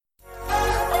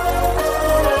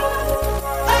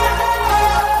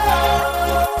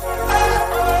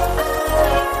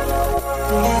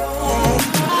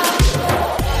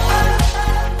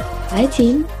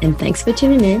team, and thanks for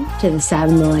tuning in to the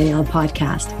Savvy Millennial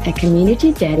Podcast, a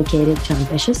community dedicated to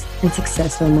ambitious and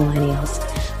successful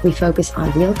millennials. We focus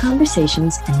on real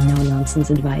conversations and no-nonsense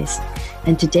advice.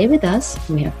 And today with us,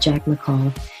 we have Jack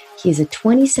McColl. He's a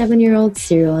 27-year-old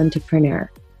serial entrepreneur.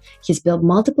 He's built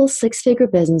multiple six-figure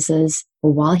businesses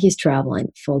while he's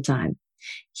traveling full-time.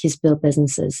 He's built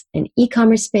businesses in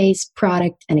e-commerce space,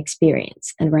 product, and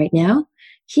experience. And right now,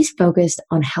 he's focused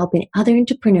on helping other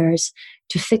entrepreneurs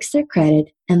to fix their credit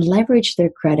and leverage their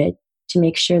credit to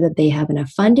make sure that they have enough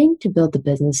funding to build the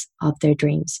business of their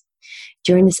dreams.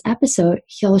 During this episode,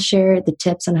 he'll share the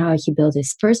tips on how he built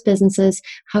his first businesses,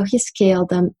 how he scaled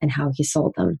them, and how he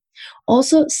sold them.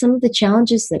 Also, some of the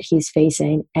challenges that he's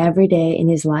facing every day in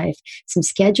his life, some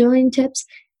scheduling tips,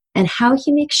 and how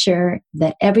he makes sure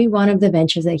that every one of the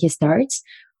ventures that he starts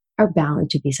are bound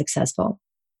to be successful.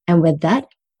 And with that,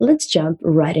 let's jump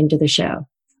right into the show.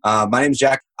 My name is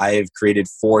Jack. I have created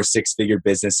 4 six-figure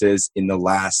businesses in the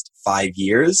last 5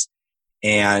 years.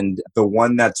 And the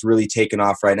one that's really taken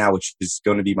off right now, which is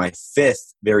going to be my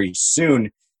 5th very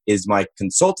soon, is my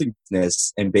consulting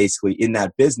business. And basically in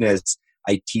that business,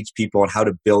 I teach people on how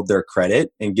to build their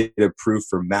credit and get approved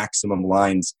for maximum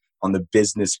lines on the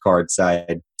business card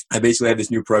side. I basically have this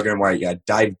new program where I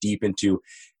dive deep into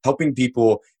helping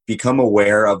people become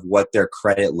aware of what their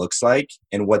credit looks like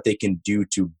and what they can do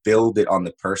to build it on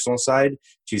the personal side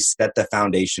to set the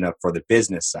foundation up for the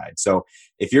business side. So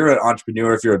if you're an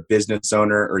entrepreneur, if you're a business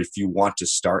owner, or if you want to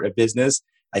start a business,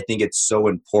 I think it's so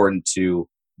important to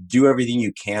do everything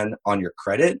you can on your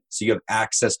credit so you have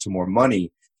access to more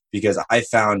money. Because I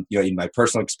found, in my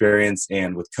personal experience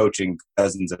and with coaching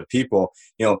dozens of people,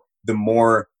 the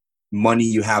more money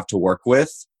you have to work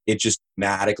with, it just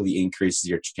dramatically increases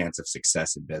your chance of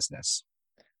success in business.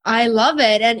 I love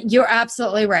it. And you're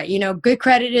absolutely right. Good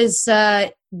credit is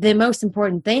the most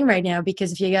important thing right now,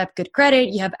 because if you have good credit,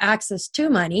 you have access to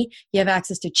money, you have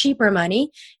access to cheaper money.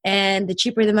 And the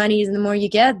cheaper the money is and the more you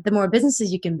get, the more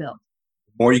businesses you can build.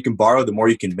 The more you can borrow, the more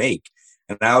you can make.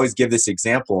 And I always give this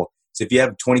example. So if you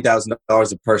have $20,000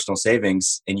 of personal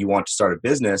savings and you want to start a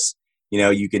business,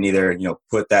 you can either,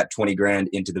 put that 20 grand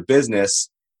into the business,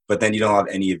 but then you don't have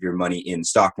any of your money in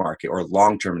stock market or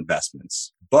long-term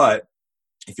investments. But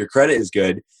if your credit is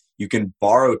good, you can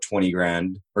borrow 20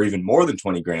 grand or even more than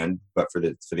 20 grand. But for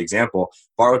the example,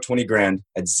 borrow 20 grand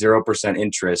at 0%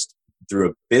 interest through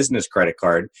a business credit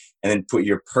card, and then put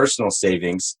your personal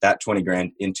savings, that 20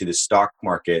 grand, into the stock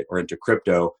market or into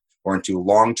crypto or into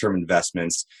long-term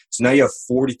investments. So now you have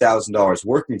 $40,000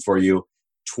 working for you,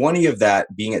 20 of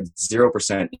that being at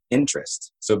 0%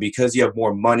 interest. So because you have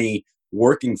more money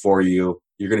working for you,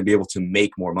 you're going to be able to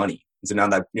make more money. And so now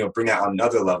that, bring that on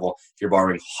another level, if you're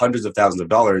borrowing hundreds of thousands of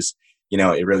dollars,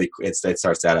 it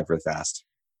starts to add up really fast.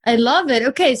 I love it.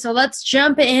 Okay, so let's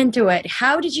jump into it.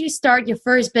 How did you start your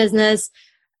first business?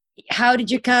 How did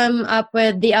you come up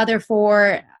with the other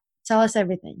 4? Tell us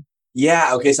everything. Yeah.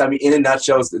 Okay. So, in a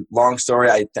nutshell, it's a long story.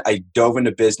 I dove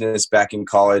into business back in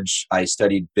college. I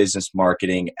studied business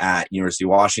marketing at University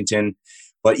of Washington.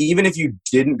 But even if you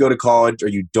didn't go to college or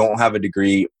you don't have a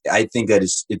degree, I think that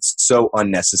it's so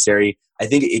unnecessary. I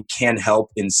think it can help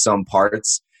in some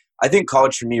parts. I think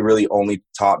college for me really only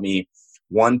taught me,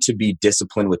 one, to be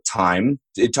disciplined with time.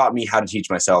 It taught me how to teach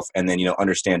myself and then,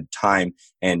 understand time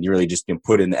and you really just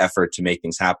put in the effort to make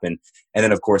things happen. And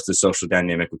then, of course, the social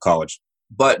dynamic with college.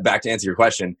 But back to answer your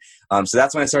question. So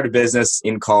that's when I started business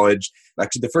in college.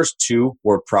 Actually, the first 2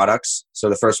 were products. So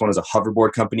the first one is a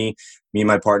hoverboard company. Me and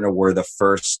my partner were the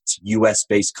first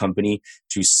US-based company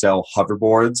to sell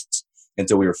hoverboards. And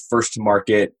so we were first to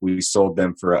market. We sold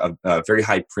them for a very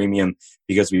high premium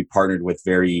because we partnered with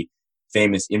very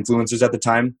famous influencers at the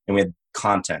time, and we had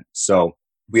content. So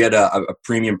we had a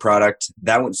premium product.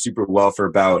 That went super well for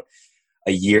about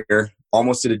a year.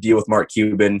 Almost did a deal with Mark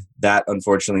Cuban. That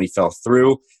unfortunately fell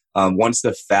through. Once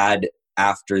the fad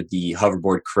after the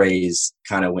hoverboard craze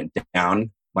kind of went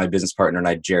down, my business partner and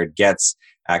I, Jared Getz,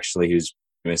 actually, who's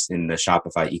famous in the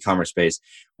Shopify e-commerce space,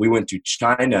 we went to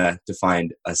China to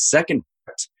find a second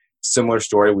product. Similar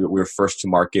story. We were first to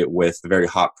market with a very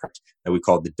hot product that we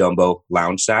called the Dumbo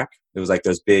Lounge Sack. It was like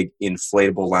those big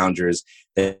inflatable loungers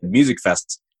that music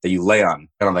fests that you lay on,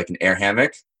 kind of like an air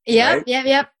hammock. Yep, right?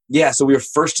 yep. Yeah, so we were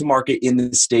first to market in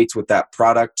the States with that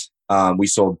product. We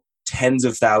sold tens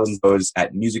of thousands of those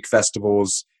at music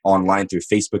festivals, online through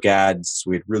Facebook ads.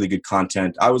 We had really good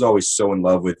content. I was always so in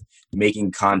love with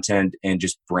making content and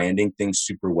just branding things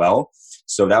super well.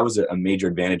 So that was a major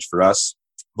advantage for us.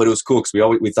 But it was cool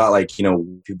because we thought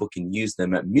people can use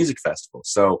them at music festivals.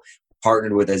 So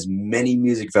partnered with as many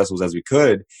music festivals as we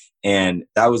could. And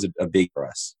that was a big for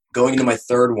us. Going into my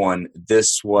third one,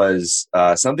 this was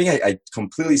something I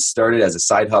completely started as a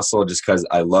side hustle just because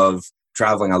I love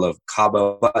traveling. I love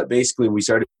Cabo. But basically,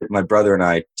 my brother and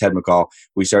I, Ted McColl,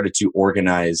 we started to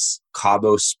organize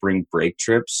Cabo spring break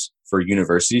trips for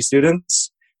university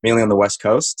students, mainly on the West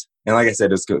Coast. And like I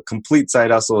said, it was a complete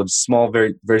side hustle, small,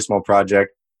 very, very small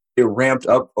project. It ramped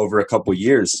up over a couple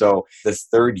years. So the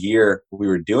third year we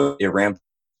were doing it, ramped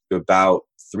to about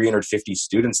 350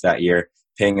 students that year,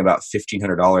 paying about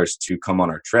 $1,500 to come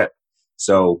on our trip.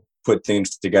 So put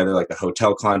things together like the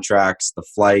hotel contracts, the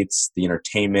flights, the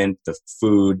entertainment, the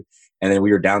food. And then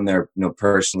we were down there,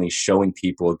 personally showing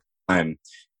people time.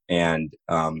 And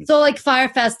so like Fire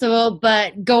Festival,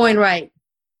 but going right.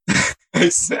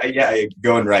 Yeah,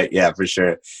 going right. Yeah, for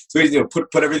sure. So we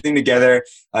put everything together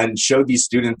and showed these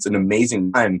students an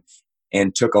amazing time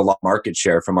and took a lot of market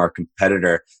share from our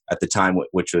competitor at the time,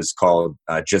 which was called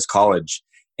Just College.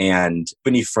 And a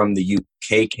company from the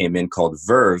UK came in called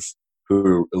Verve,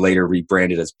 who later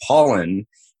rebranded as Pollen.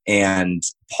 And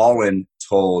Pollen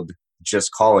told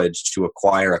Just College to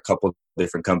acquire a couple of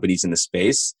different companies in the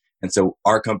space. And so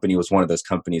our company was one of those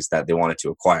companies that they wanted to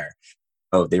acquire.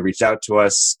 So they reached out to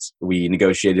us. We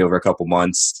negotiated over a couple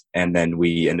months, and then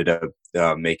we ended up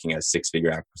making a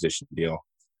 6-figure acquisition deal.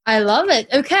 I love it.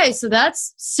 Okay, so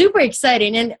that's super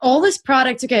exciting. And all this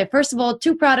products, okay, first of all,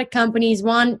 2 product companies,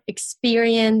 1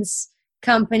 experience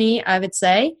company, I would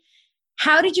say.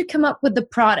 How did you come up with the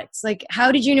products? Like,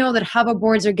 how did you know that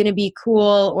hoverboards are going to be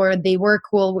cool or they were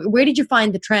cool? Where did you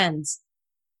find the trends?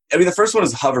 I mean, the first one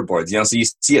is hoverboards, so you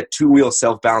see a 2-wheel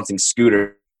self-balancing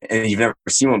scooter and you've never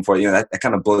seen one before, that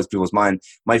kind of blows people's mind.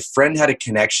 My friend had a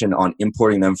connection on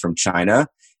importing them from China.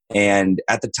 And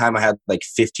at the time I had like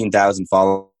 15,000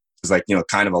 followers. It was like,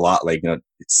 kind of a lot, like,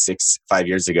 5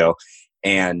 years ago.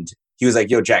 And he was like,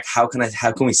 yo, Jack, how can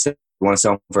we sell? We want to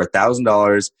sell them for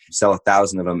 $1,000, sell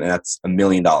 1,000 of them, and that's $1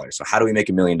 million. So how do we make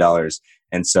 $1 million?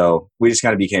 And so we just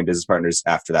kind of became business partners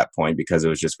after that point because it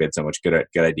was just, we had so much good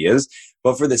ideas.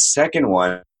 But for the second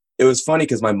one, it was funny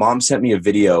because my mom sent me a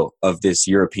video of this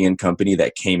European company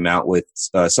that came out with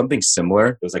something similar.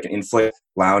 It was like an inflatable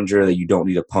lounger that you don't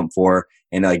need a pump for,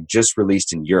 and like just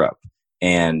released in Europe.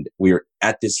 And we were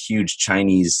at this huge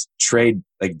Chinese trade,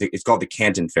 it's called the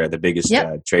Canton Fair, the biggest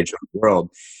trade show in the world.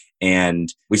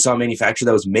 And we saw a manufacturer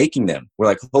that was making them. We're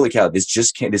like, holy cow,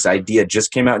 this idea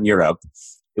just came out in Europe.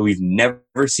 We've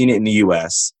never seen it in the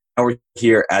US. Now we're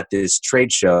here at this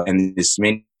trade show and this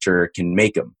manufacturer can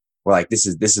make them. We're like, this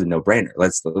is a no-brainer.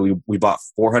 We bought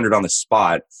 400 on the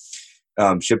spot,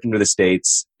 shipped them to the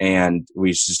States, and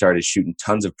we just started shooting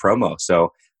tons of promo. So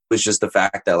it was just the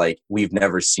fact that we've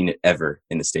never seen it ever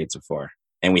in the States before.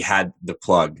 And we had the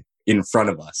plug in front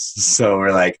of us. So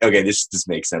we're like, okay, this just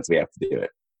makes sense. We have to do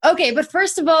it. Okay, but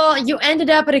first of all, you ended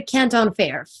up at a Canton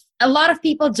Fair. A lot of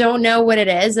people don't know what it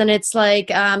is, and it's like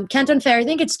Canton Fair, I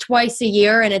think it's twice a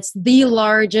year, and it's the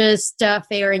largest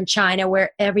fair in China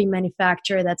where every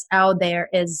manufacturer that's out there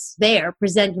is there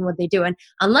presenting what they do. And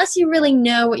unless you really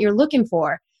know what you're looking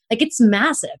for, it's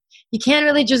massive. You can't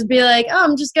really just be like, oh,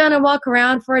 I'm just going to walk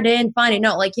around for a day and find it.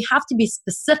 No, you have to be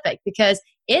specific because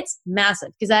it's massive.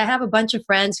 Because I have a bunch of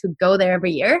friends who go there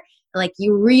every year.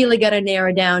 You really got to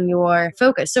narrow down your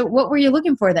focus. So what were you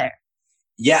looking for there?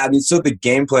 Yeah, so the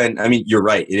game plan, you're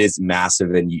right. It is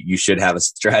massive and you should have a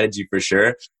strategy for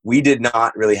sure. We did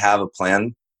not really have a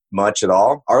plan much at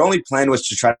all. Our only plan was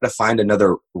to try to find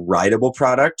another rideable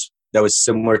product that was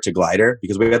similar to Glider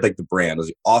because we had the brand. It was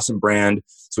an awesome brand.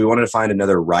 So we wanted to find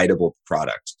another rideable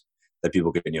product that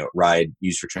people could, ride,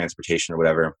 use for transportation or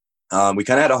whatever. We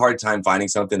kind of had a hard time finding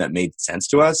something that made sense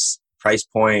to us. Price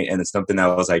point, and it's something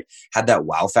that was had that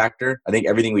wow factor. I think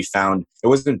everything we found, it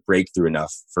wasn't breakthrough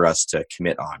enough for us to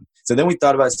commit on. So then we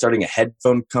thought about starting a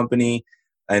headphone company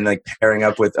and pairing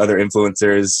up with other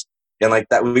influencers, and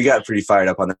that we got pretty fired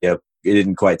up on the tip. It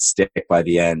didn't quite stick by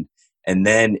the end. And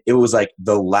then it was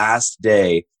the last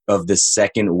day of the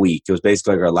second week. It was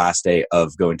basically our last day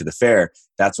of going to the fair.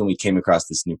 That's when we came across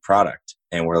this new product.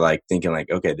 And we're thinking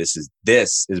okay, this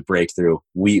is breakthrough.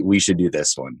 We should do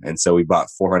this one. And so we bought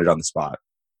 400 on the spot.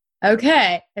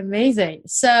 Okay, amazing.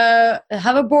 So a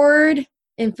hoverboard,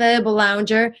 inflatable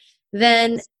lounger.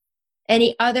 Then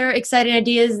any other exciting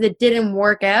ideas that didn't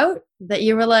work out that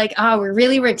you were like, oh, we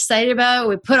really were excited about.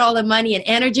 We put all the money and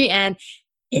energy and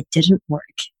it didn't work.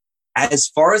 As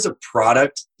far as a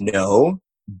product, no.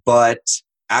 But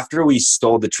after we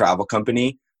sold the travel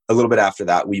company, a little bit after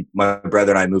that, my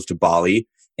brother and I moved to Bali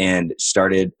and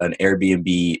started an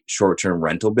Airbnb short-term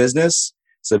rental business.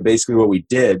 So basically what we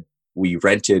did, we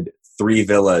rented 3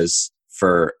 villas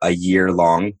for a year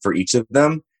long for each of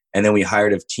them. And then we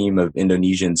hired a team of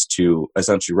Indonesians to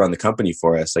essentially run the company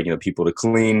for us, like, people to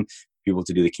clean, people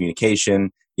to do the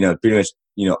communication, pretty much,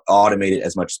 automate it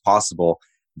as much as possible.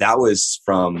 That was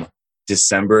from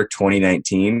December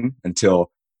 2019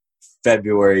 until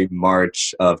February,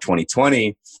 March of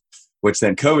 2020, which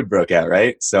then COVID broke out,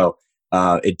 right? So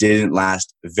it didn't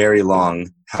last very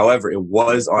long. However, it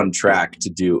was on track to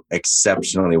do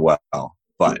exceptionally well,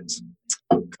 but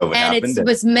COVID and happened. It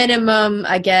was minimum,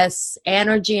 I guess,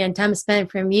 energy and time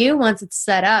spent from you. Once it's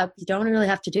set up, you don't really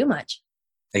have to do much.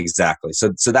 Exactly. So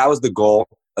that was the goal.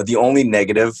 The only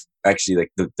negative, actually,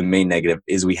 like the main negative,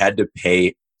 is we had to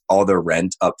pay all the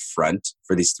rent up front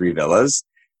for these 3 villas.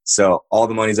 So all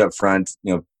the money's up front,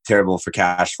 terrible for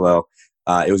cash flow.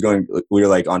 We were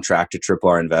like on track to triple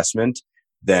our investment.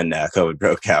 Then COVID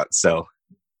broke out. So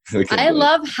I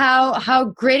love how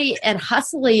gritty and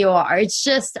hustly you are. It's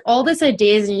just all these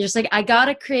ideas and you're just like, I got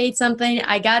to create something.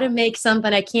 I got to make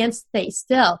something. I can't stay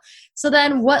still. So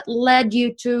then what led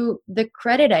you to the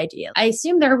credit idea? I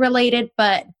assume they're related,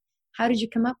 but how did you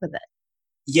come up with it?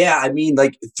 Yeah, I mean,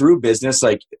 like through business,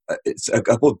 like it's a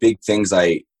couple of big things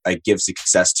I give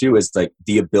success to is like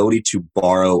the ability to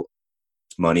borrow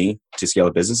money to scale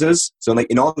the businesses. So like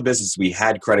in all the businesses, we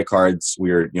had credit cards,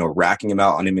 we were, racking them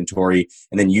out on inventory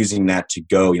and then using that to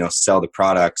go, sell the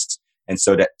products. And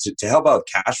so to help out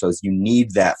with cash flows, you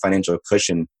need that financial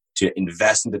cushion to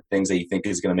invest into things that you think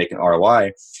is going to make an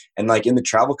ROI. And like in the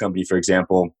travel company, for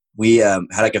example, we had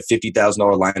like a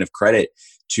 $50,000 line of credit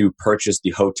to purchase the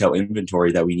hotel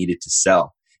inventory that we needed to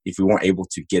sell. If we weren't able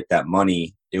to get that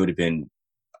money, it would have been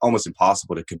almost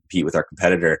impossible to compete with our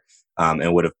competitor,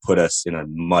 and would have put us in a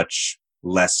much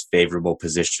less favorable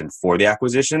position for the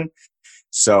acquisition.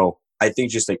 So I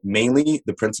think just like mainly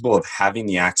the principle of having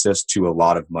the access to a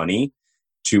lot of money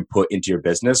to put into your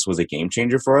business was a game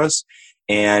changer for us.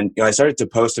 And I started to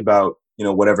post about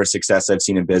whatever success I've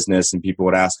seen in business, and people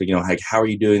would ask like how are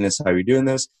you doing this? How are you doing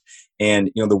this?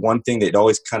 And the one thing that it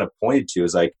always kind of pointed to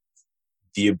is like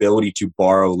the ability to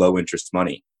borrow low interest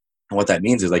money. And what that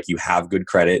means is like you have good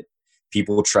credit,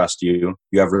 people trust you,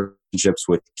 you have relationships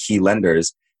with key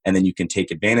lenders, and then you can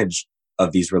take advantage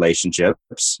of these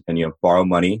relationships and borrow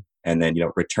money and then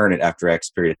return it after X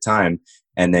period of time,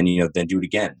 and then then do it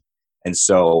again. And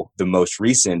so the most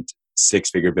recent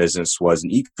 6-figure business was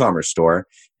an e-commerce store,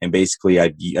 and basically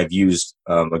I've used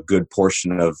a good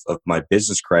portion of my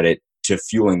business credit to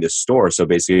fueling this store. So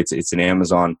basically it's an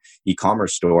Amazon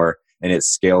e-commerce store, and it's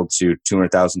scaled to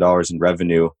 $200,000 in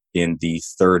revenue in the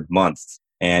 3rd month.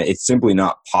 And it's simply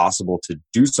not possible to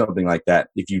do something like that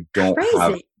if you don't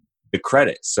have the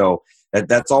credit. So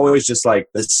that's always just like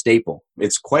the staple.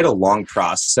 It's quite a long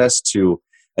process to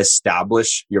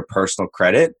establish your personal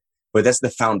credit, but that's the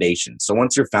foundation. So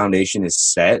once your foundation is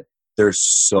set, there's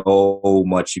so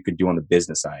much you can do on the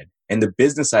business side. And the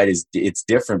business side it's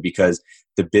different because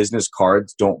the business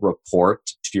cards don't report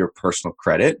to your personal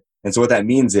credit. And so what that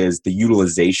means is the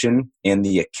utilization and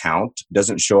the account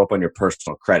doesn't show up on your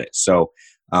personal credit. So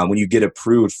when you get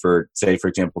approved for, say, for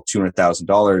example,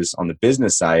 $200,000 on the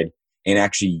business side and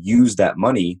actually use that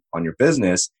money on your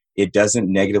business, it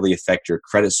doesn't negatively affect your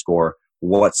credit score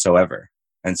whatsoever.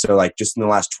 And so like just in the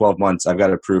last 12 months, I've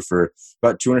got approved for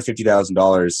about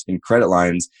 $250,000 in credit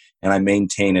lines, and I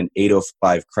maintain an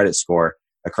 805 credit score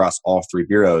across all 3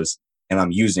 bureaus, and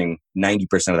I'm using 90%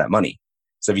 of that money.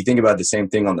 So if you think about the same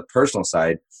thing on the personal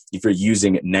side, if you're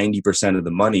using 90% of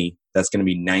the money, that's going to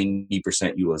be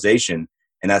 90% utilization,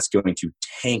 and that's going to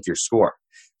tank your score.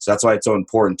 So that's why it's so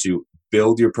important to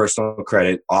build your personal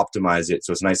credit, optimize it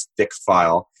so it's a nice thick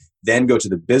file, then go to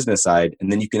the business side,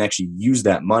 and then you can actually use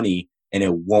that money and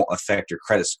it won't affect your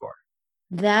credit score.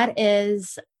 That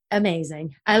is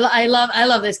amazing. I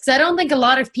love this because I don't think a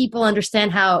lot of people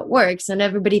understand how it works, and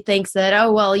everybody thinks that,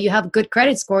 oh, well, you have a good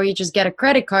credit score, you just get a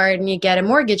credit card and you get a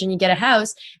mortgage and you get a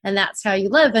house and that's how you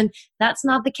live, and that's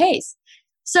not the case.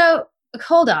 So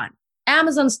hold on,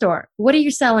 Amazon store, what are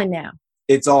you selling now?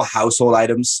 It's all household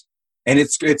items, and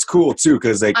it's cool too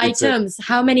because like items.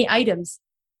 How many items?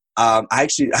 I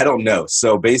don't know.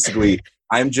 So basically,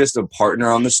 I'm just a partner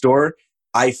on the store.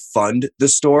 I fund the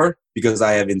store because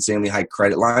I have insanely high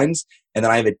credit lines. And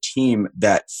then I have a team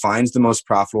that finds the most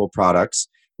profitable products,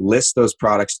 lists those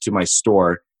products to my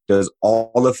store, does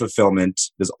all the fulfillment,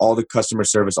 does all the customer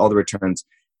service, all the returns,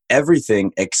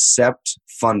 everything except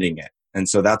funding it. And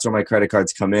so that's where my credit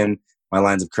cards come in. My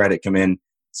lines of credit come in.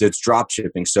 So it's drop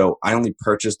shipping. So I only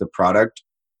purchase the product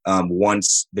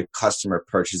once the customer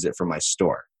purchases it from my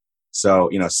store. So,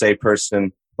 say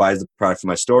person buys the product from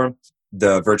my store,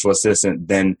 the virtual assistant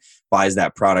then buys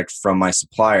that product from my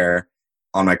supplier,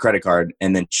 on my credit card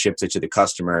and then ships it to the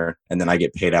customer. And then I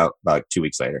get paid out about 2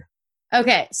 weeks later.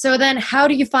 Okay. So then how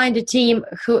do you find a team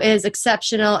who is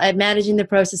exceptional at managing the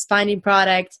process, finding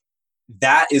product?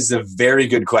 That is a very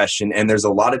good question. And there's a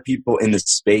lot of people in the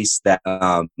space that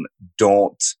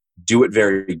don't do it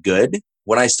very good.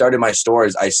 When I started my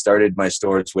stores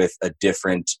with a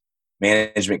different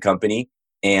management company.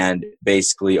 And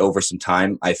basically over some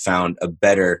time, I found a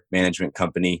better management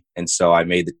company. And so I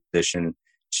made the decision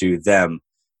to them.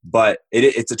 But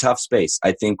it's a tough space.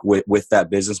 I think with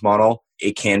that business model,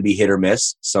 it can be hit or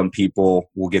miss. Some people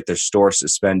will get their store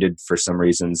suspended for some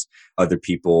reasons. Other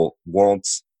people won't.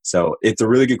 So it's a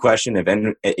really good question.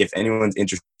 If anyone's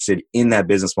interested in that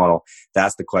business model,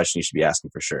 that's the question you should be asking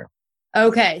for sure.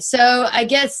 Okay. So I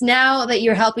guess now that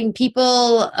you're helping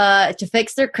people to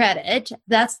fix their credit,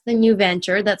 that's the new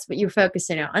venture. That's what you're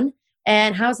focusing on.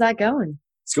 And how's that going?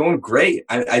 It's going great.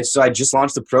 So I just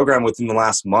launched the program within the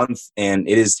last month, and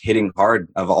it is hitting hard.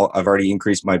 I've already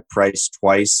increased my price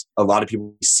twice. A lot of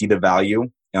people see the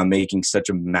value, making such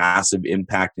a massive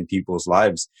impact in people's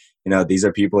lives. These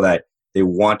are people that they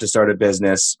want to start a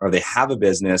business or they have a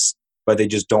business, but they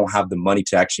just don't have the money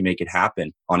to actually make it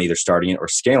happen on either starting it or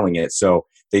scaling it. So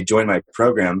they join my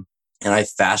program, and I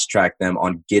fast track them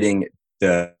on getting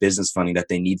the business funding that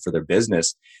they need for their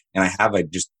business. And I have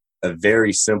just a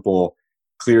very simple,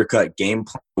 clear-cut game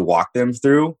plan to walk them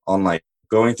through on like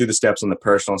going through the steps on the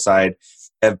personal side.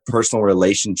 I have personal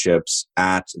relationships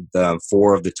at the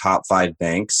 4 of the top 5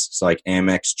 banks. So like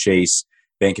Amex, Chase,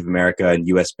 Bank of America, and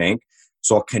US Bank.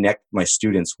 So I'll connect my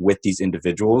students with these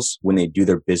individuals when they do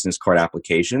their business card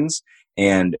applications.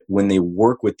 And when they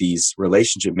work with these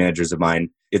relationship managers of mine,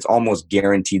 it's almost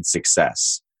guaranteed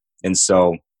success. And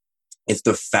so it's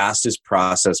the fastest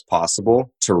process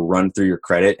possible to run through your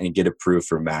credit and get approved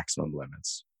for maximum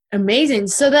limits. Amazing.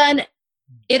 So then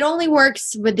it only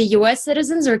works with the US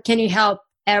citizens, or can you help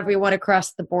everyone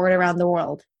across the board around the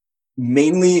world?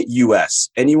 Mainly US.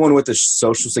 Anyone with a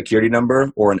social security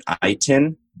number or an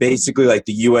ITIN, basically like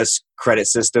the US credit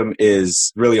system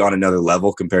is really on another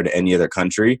level compared to any other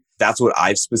country. That's what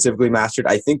I've specifically mastered.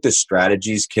 I think the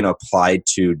strategies can apply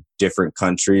to different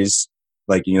countries,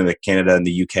 like, like Canada and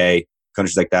the UK,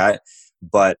 countries like that.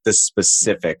 But the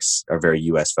specifics are very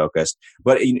US focused.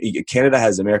 But Canada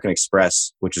has American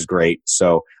Express, which is great.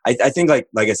 So I think like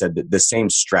I said, the same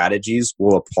strategies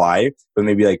will apply, but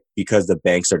maybe like because the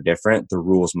banks are different, the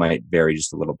rules might vary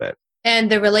just a little bit.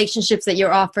 And the relationships that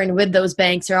you're offering with those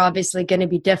banks are obviously going to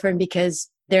be different because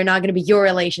they're not going to be your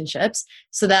relationships.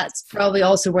 So that's probably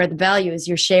also where the value is.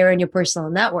 You're sharing your personal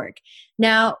network.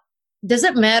 Now, does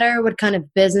it matter what kind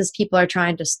of business people are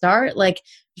trying to start? Like,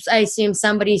 I assume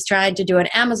somebody's trying to do an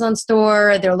Amazon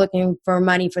store. They're looking for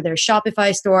money for their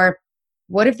Shopify store.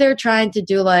 What if they're trying to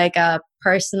do like a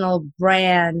personal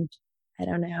brand, I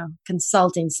don't know,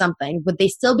 consulting something? Would they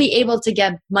still be able to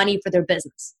get money for their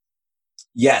business?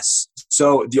 Yes.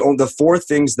 So the 4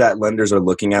 things that lenders are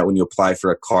looking at when you apply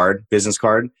for a business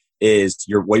card, is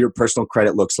what your personal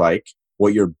credit looks like,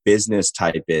 what your business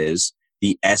type is,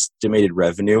 the estimated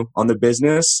revenue on the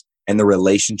business, and the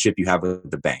relationship you have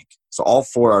with the bank. So all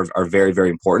 4 are very, very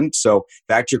important. So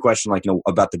back to your question,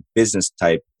 about the business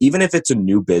type, even if it's a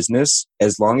new business,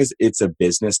 as long as it's a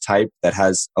business type that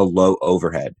has a low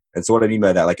overhead. And so what I mean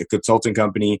by that, like a consulting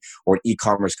company or an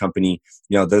e-commerce company,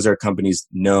 those are companies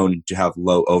known to have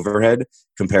low overhead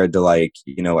compared to like,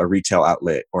 a retail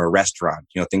outlet or a restaurant,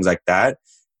 things like that.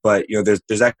 But,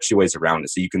 there's actually ways around it.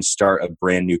 So you can start a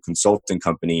brand new consulting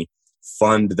company,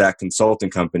 fund that consulting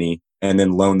company, and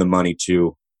then loan the money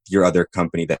to your other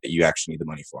company that you actually need the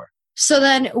money for. So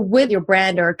then with your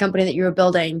brand or company that you're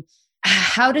building,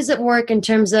 how does it work in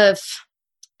terms of,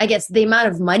 I guess, the amount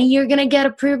of money you're going to get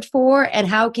approved for, and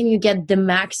how can you get the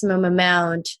maximum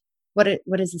amount? What is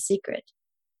the secret?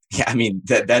 Yeah, I mean,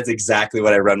 that's exactly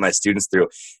what I run my students through.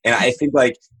 And I think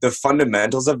like the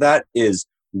fundamentals of that is,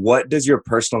 what does your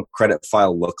personal credit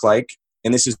file look like?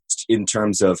 And this is in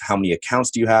terms of how many accounts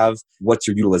do you have, what's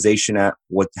your utilization at,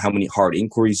 how many hard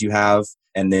inquiries you have,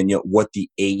 and then what the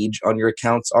age on your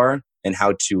accounts are, and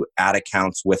how to add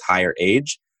accounts with higher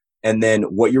age, and then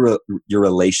what your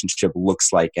relationship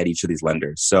looks like at each of these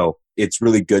lenders. So it's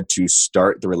really good to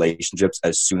start the relationships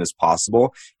as soon as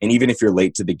possible. And even if you're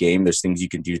late to the game, there's things you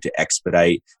can do to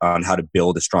expedite on how to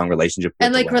build a strong relationship.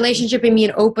 And like relationship, you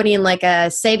mean opening like a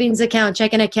savings account,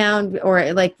 checking account,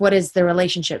 or like what is the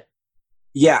relationship?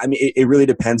 Yeah, I mean, it really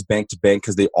depends bank to bank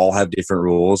because they all have different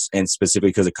rules. And specifically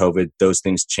because of COVID, those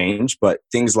things change. But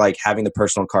things like having the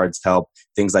personal cards help,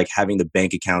 things like having the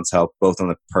bank accounts help, both on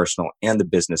the personal and the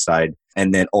business side.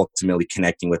 And then ultimately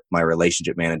connecting with my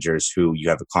relationship managers who you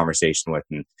have a conversation with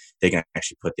and they can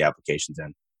actually put the applications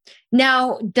in.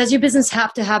 Now, does your business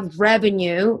have to have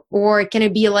revenue, or can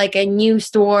it be like a new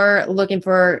store looking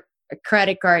for a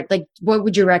credit card? Like, what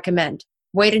would you recommend?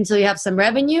 Wait until you have some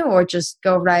revenue or just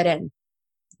go right in?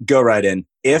 Go right in.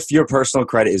 If your personal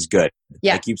credit is good,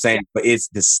 Yeah. I keep saying, but it's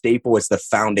the staple, it's the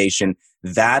foundation.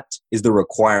 That is the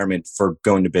requirement for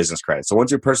going to business credit. So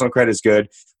once your personal credit is good,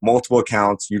 multiple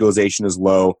accounts, utilization is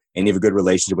low, and you have a good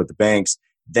relationship with the banks,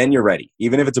 then you're ready.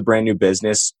 Even if it's a brand new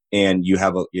business and you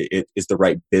have it's the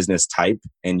right business type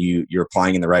and you're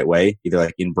applying in the right way, either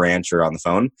like in branch or on the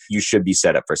phone, you should be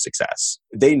set up for success.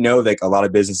 They know that a lot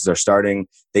of businesses are starting.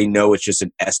 They know it's just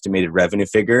an estimated revenue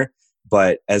figure.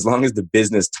 But as long as the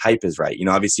business type is right,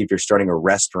 obviously if you're starting a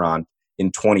restaurant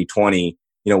in 2020,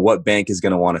 what bank is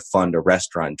going to want to fund a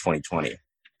restaurant in 2020?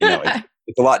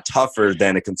 It's a lot tougher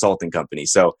than a consulting company.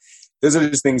 So those are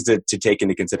just things to take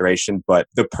into consideration. But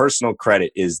the personal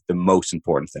credit is the most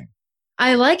important thing.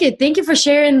 I like it. Thank you for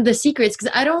sharing the secrets,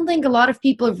 because I don't think a lot of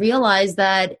people realize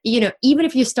that, even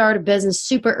if you start a business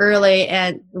super early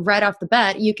and right off the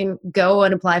bat, you can go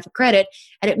and apply for credit,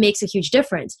 and it makes a huge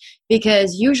difference,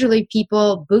 because usually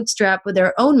people bootstrap with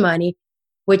their own money,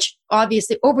 which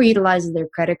obviously overutilizes their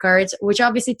credit cards, which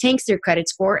obviously tanks their credit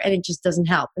score, and it just doesn't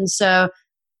help. And so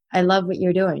I love what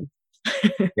you're doing.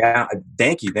 Yeah,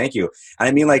 thank you. And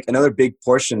I mean, like another big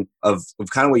portion of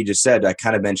kind of what you just said, I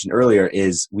kind of mentioned earlier,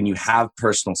 is when you have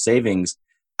personal savings,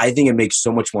 I think it makes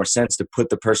so much more sense to put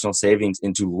the personal savings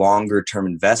into longer term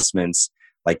investments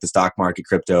like the stock market,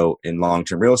 crypto, and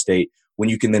long-term real estate, when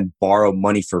you can then borrow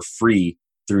money for free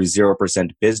through 0%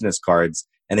 business cards.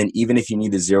 And then even if you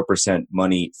need the 0%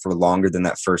 money for longer than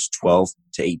that first 12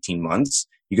 to 18 months,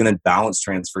 you can then balance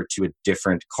transfer to a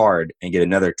different card and get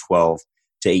another 12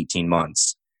 to 18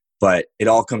 months. But it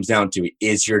all comes down to,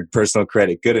 is your personal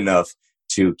credit good enough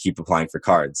to keep applying for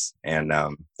cards? And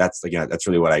that's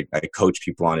really what I coach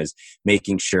people on, is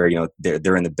making sure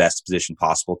they're in the best position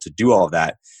possible to do all of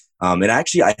that. And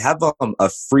actually, I have a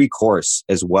free course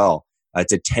as well.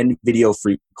 It's a 10 video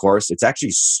free course. It's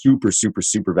actually super, super,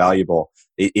 super valuable.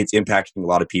 It's impacting a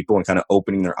lot of people and kind of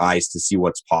opening their eyes to see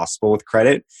what's possible with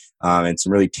credit, and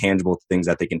some really tangible things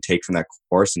that they can take from that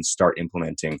course and start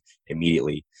implementing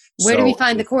immediately. Where do we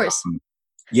find the course?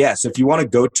 Yeah. So if you want to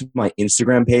go to my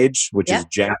Instagram page, which is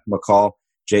Jack McColl,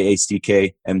 JackMcColl,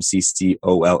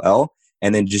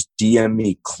 and then just DM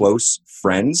me close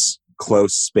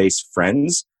space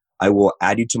friends. I will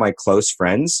add you to my close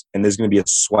friends, and there's going to be a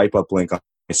swipe up link on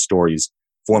my stories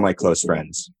for my close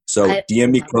friends. So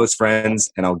DM me close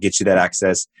friends and I'll get you that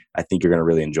access. I think you're going to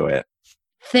really enjoy it.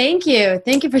 Thank you.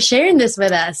 Thank you for sharing this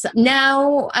with us.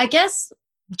 Now, I guess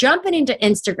jumping into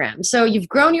Instagram. So you've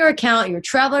grown your account, you're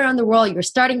traveling around the world, you're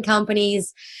starting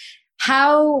companies.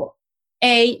 How,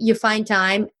 you find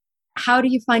time? How do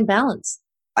you find balance?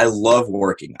 I love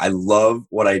working. I love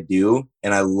what I do,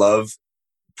 and I love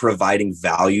providing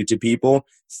value to people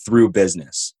through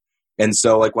business. And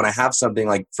so like when I have something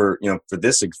like for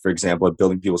example,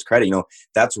 building people's credit,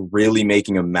 that's really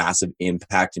making a massive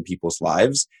impact in people's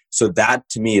lives. So that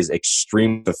to me is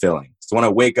extremely fulfilling. So when I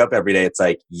wake up every day, it's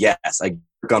like, yes, I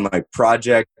work on my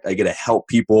project. I get to help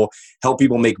people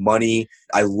make money.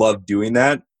 I love doing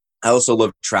that. I also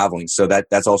love traveling. So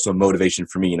that's also a motivation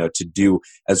for me, to do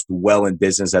as well in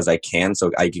business as I can,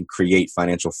 so I can create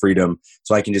financial freedom,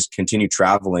 so I can just continue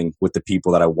traveling with the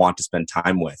people that I want to spend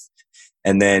time with.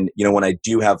 And then, when I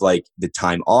do have like the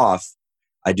time off,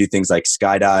 I do things like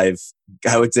skydive.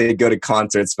 I would say go to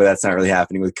concerts, but that's not really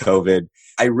happening with COVID.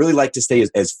 I really like to stay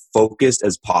as focused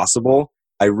as possible.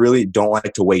 I really don't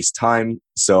like to waste time.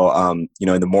 So, in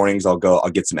the mornings I'll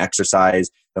get some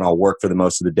exercise, then I'll work for the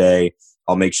most of the day.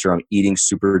 I'll make sure I'm eating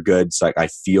super good, so I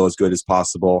feel as good as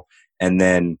possible. And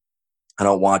then I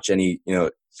don't watch any,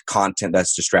 content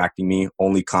that's distracting me,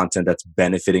 only content that's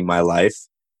benefiting my life.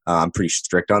 I'm pretty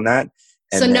strict on that.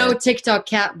 And so no TikTok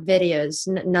cat videos,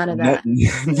 none of that.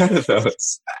 None of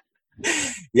those.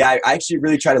 Yeah, I actually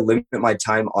really try to limit my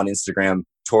time on Instagram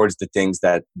towards the things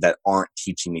that aren't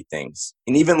teaching me things.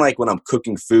 And even like when I'm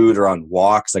cooking food or on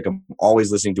walks, like I'm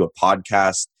always listening to a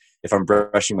podcast. If I'm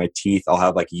brushing my teeth, I'll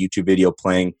have like a YouTube video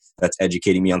playing that's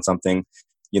educating me on something.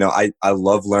 I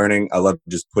love learning. I love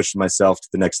just pushing myself to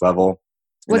the next level.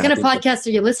 What kind of podcasts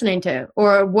are you listening to?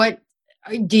 Or what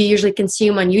do you usually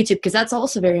consume on YouTube? Because that's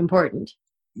also very important.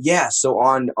 Yeah. So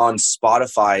on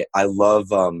Spotify, I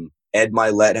love Ed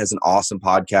Milet has an awesome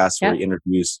podcast where he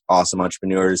interviews awesome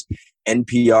entrepreneurs.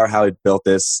 NPR, How I Built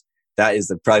This. That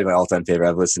is probably my all-time favorite.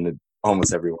 I've listened to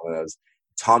almost every one of those.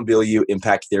 Tom Bilyeu,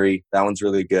 Impact Theory. That one's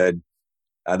really good.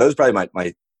 Those are probably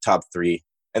my top three.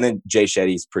 And then Jay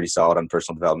Shetty's pretty solid on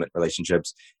personal development,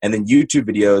 relationships. And then YouTube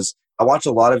videos. I watch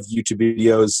a lot of YouTube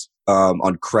videos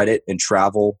on credit and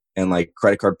travel and like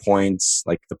credit card points.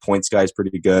 Like the Points guy is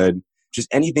pretty good. Just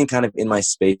anything kind of in my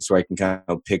space where I can kind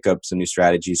of pick up some new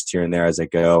strategies here and there as I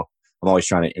go. I'm always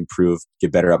trying to improve,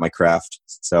 get better at my craft.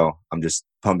 So I'm just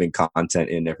pumping content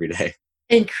in every day.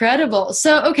 Incredible.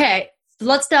 So, okay,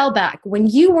 let's dial back. When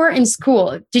you were in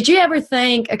school, did you ever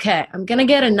think, okay, I'm going to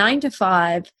get a 9 to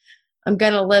 5. I'm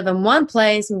going to live in one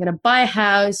place. I'm going to buy a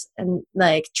house and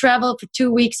like travel for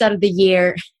 2 weeks out of the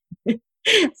year.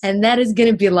 And that is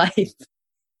going to be life.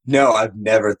 No, I've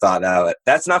never thought that.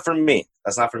 That's not for me.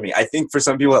 That's not for me. I think for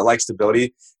some people that like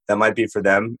stability, that might be for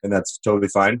them, and that's totally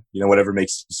fine. You know, whatever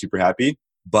makes you super happy.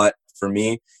 But for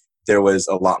me, there was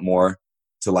a lot more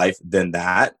to life than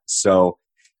that. So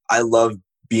I love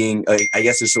being, like, I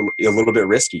guess it's a little bit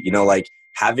risky, you know, like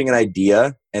having an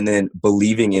idea and then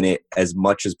believing in it as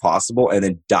much as possible and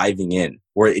then diving in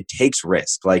where it takes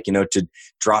risk. Like, you know, to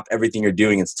drop everything you're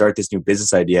doing and start this new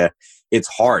business idea. It's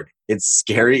hard. It's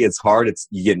scary. It's hard.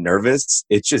 You get nervous.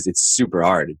 It's super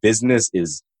hard. Business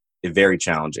is very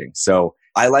challenging. So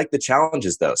I like the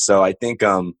challenges though. So I think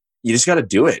you just got to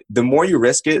do it. The more you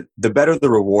risk it, the better the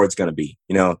reward's going to be.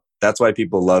 You know, that's why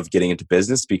people love getting into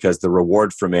business, because the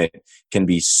reward from it can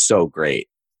be so great.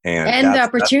 And the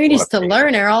opportunities to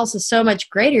learn are also so much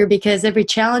greater, because every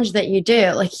challenge that you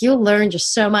do, like, you'll learn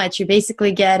just so much. You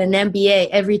basically get an MBA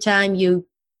every time you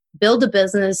build a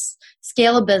business,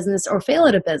 scale a business, or fail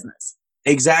at a business.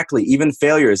 Exactly. Even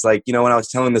failures. Like, you know, when I was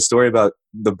telling the story about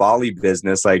the Bali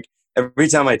business, like every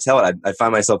time I tell it, I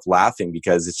find myself laughing,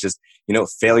 because it's just, you know,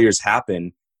 failures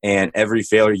happen, and every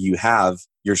failure you have,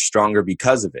 you're stronger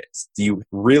because of it. So you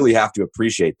really have to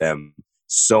appreciate them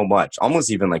so much, almost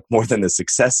even like more than the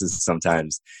successes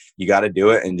sometimes. You got to do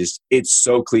it. And just, it's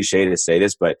so cliche to say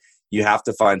this, but you have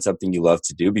to find something you love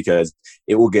to do, because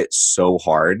it will get so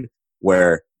hard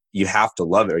where you have to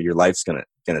love it or your life's gonna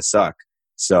suck.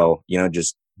 So, you know,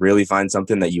 just really find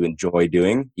something that you enjoy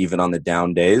doing, even on the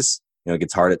down days. You know, it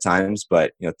gets hard at times,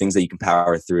 but, you know, things that you can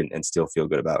power through and still feel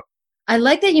good about. I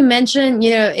like that you mentioned, you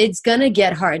know, it's going to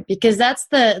get hard, because that's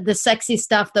the sexy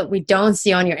stuff that we don't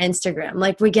see on your Instagram.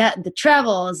 Like, we get the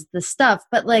travels, the stuff,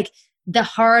 but like the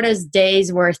hardest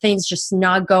days where things just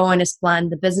not going as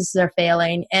planned, the businesses are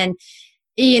failing. And,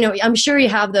 you know, I'm sure you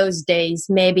have those days,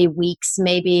 maybe weeks,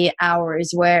 maybe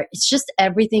hours, where it's just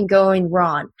everything going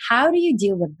wrong. How do you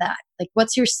deal with that? Like,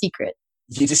 what's your secret?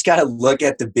 You just got to look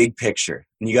at the big picture,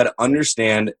 and you got to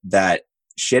understand that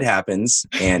shit happens,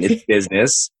 and it's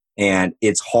business, and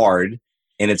it's hard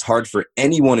for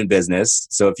anyone in business.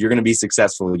 So if you're going to be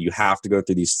successful, you have to go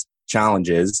through these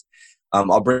challenges.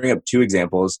 I'll bring up 2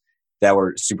 examples that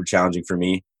were super challenging for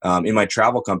me. In my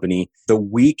travel company, the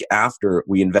week after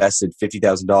we invested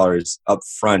 $50,000 up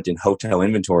front in hotel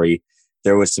inventory,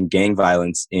 there was some gang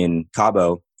violence in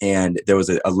Cabo, and there was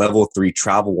a level 3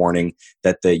 travel warning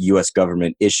that the U.S.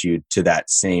 government issued to that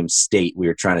same state we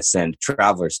were trying to send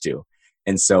travelers to.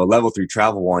 And so level 3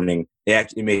 travel warning, it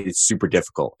actually made it super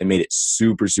difficult. It made it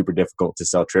super, super difficult to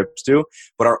sell trips to.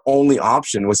 But our only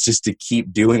option was just to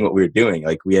keep doing what we were doing.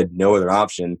 Like, we had no other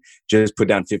option. Just put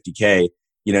down $50K.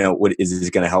 You know, what is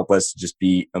it going to help us just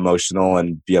be emotional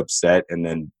and be upset? And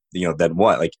then, you know, then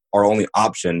what? Like, our only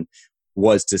option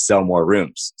was to sell more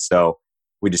rooms. So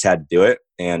we just had to do it.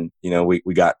 And, you know, we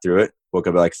got through it. Woke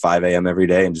up at like 5 a.m. every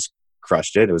day and just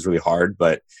crushed it. It was really hard,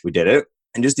 but we did it.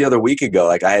 And just the other week ago,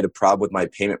 like, I had a problem with my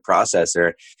payment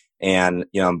processor, and,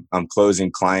 you know, I'm closing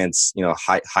clients, you know,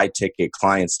 high ticket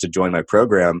clients to join my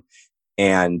program.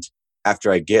 And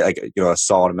after I get, like, you know, a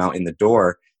solid amount in the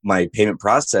door, my payment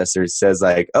processor says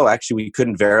like, oh, actually, we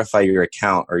couldn't verify your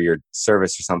account or your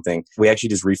service or something. We actually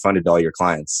just refunded all your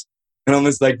clients. And I'm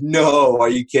just like, no, are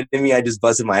you kidding me? I just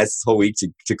busted my ass this whole week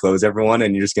to close everyone,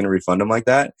 and you're just going to refund them like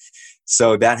that?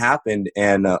 So that happened.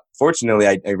 And fortunately,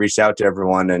 I reached out to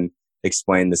everyone and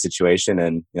explained the situation,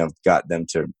 and, you know, got them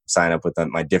to sign up with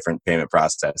my different payment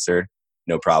processor.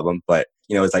 No problem. But,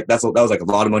 you know, it's like, that was like a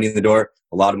lot of money in the door,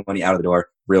 a lot of money out of the door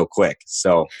real quick.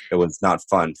 So it was not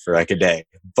fun for like a day.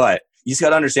 But you just got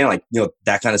to understand, like, you know,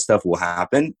 that kind of stuff will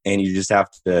happen, and you just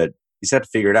have to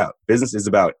figure it out. Business is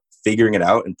about figuring it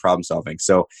out and problem solving.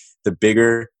 So the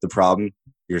bigger the problem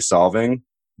you're solving,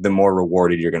 the more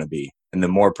rewarded you're going to be. And the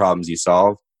more problems you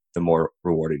solve, the more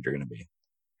rewarded you're going to be.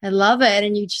 I love it.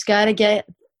 And you just got to get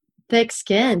thick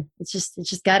skin. It's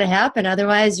just got to happen.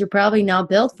 Otherwise, you're probably not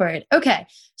built for it. Okay.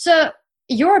 So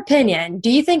your opinion,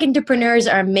 do you think entrepreneurs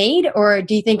are made or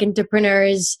do you think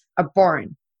entrepreneurs are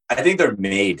born? I think they're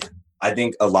made. I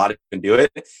think a lot of people can do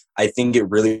it. I think it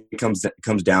really comes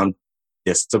down to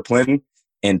discipline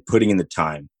and putting in the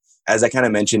time. As I kind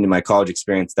of mentioned in my college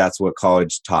experience, that's what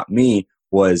college taught me,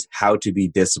 was how to be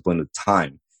disciplined with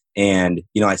time. And,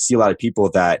 I see a lot of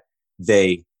people that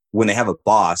when they have a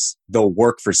boss, they'll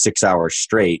work for 6 hours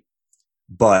straight.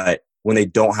 But when they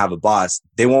don't have a boss,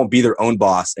 they won't be their own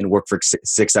boss and work for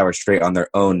 6 hours straight on their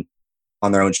own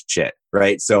shit,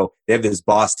 right? So they have this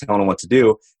boss telling them what to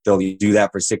do. They'll do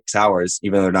that for 6 hours,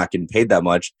 even though they're not getting paid that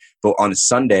much. But on a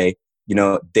Sunday,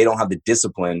 they don't have the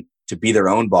discipline to be their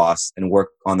own boss and work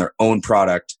on their own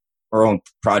product or own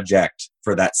project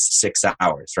for that 6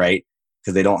 hours, right?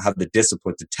 Because they don't have the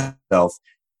discipline to tell themselves,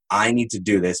 I need to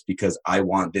do this because I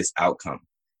want this outcome.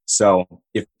 So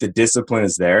if the discipline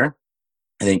is there,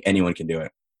 I think anyone can do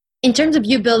it. In terms of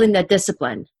you building that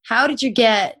discipline, how did you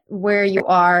get where you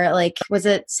are? Like, was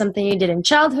it something you did in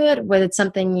childhood? Was it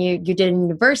something you did in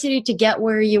university to get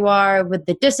where you are with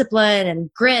the discipline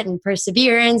and grit and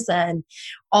perseverance and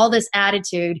all this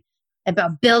attitude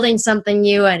about building something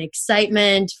new and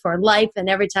excitement for life? And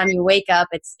every time you wake up,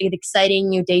 it's an exciting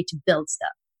new day to build stuff.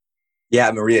 Yeah,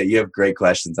 Maria, you have great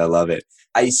questions. I love it.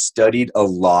 I studied a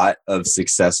lot of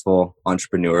successful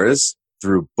entrepreneurs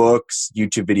through books,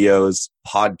 YouTube videos,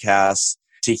 podcasts.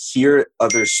 To hear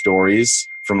other stories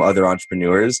from other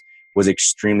entrepreneurs was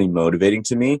extremely motivating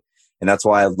to me. And that's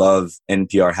why I love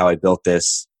NPR, How I Built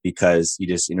This, because he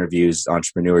just interviews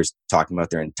entrepreneurs talking about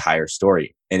their entire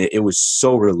story. And it was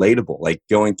so relatable, like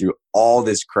going through all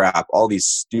this crap, all these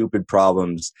stupid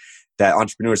problems that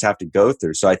entrepreneurs have to go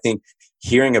through. So I think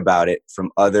hearing about it from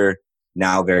other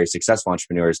now very successful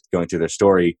entrepreneurs going through their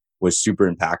story was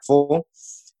super impactful.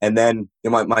 And then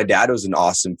my dad was an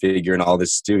awesome figure in all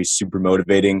this too. He's super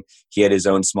motivating. He had his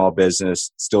own small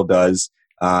business, still does.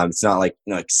 It's not like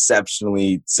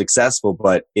exceptionally successful,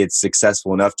 but it's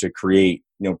successful enough to create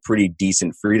pretty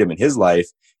decent freedom in his life.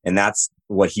 And that's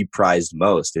what he prized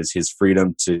most, is his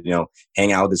freedom to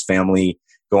hang out with his family,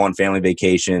 go on family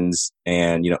vacations,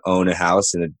 and own a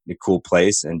house in a cool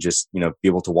place, and just be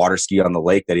able to water ski on the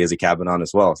lake that he has a cabin on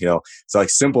as well. So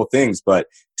like simple things, but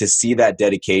to see that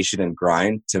dedication and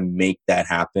grind to make that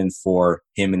happen for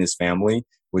him and his family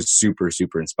was super,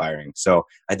 super inspiring. So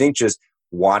I think just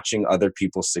watching other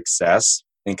people's success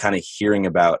and kind of hearing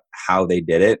about how they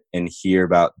did it and hear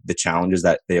about the challenges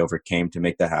that they overcame to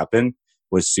make that happen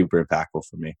was super impactful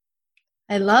for me.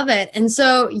 I love it. And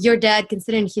so your dad,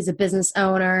 considering he's a business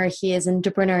owner, he is an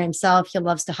entrepreneur himself, he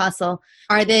loves to hustle.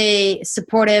 Are they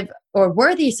supportive, or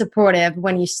were they supportive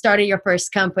when you started your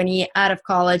first company out of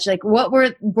college? Like,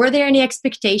 were there any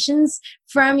expectations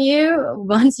from you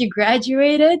once you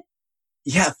graduated?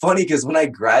 Yeah, funny, because when I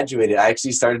graduated, I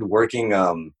actually started working,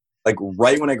 like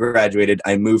right when I graduated,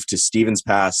 I moved to Stevens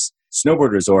Pass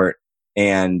Snowboard Resort,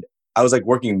 and I was like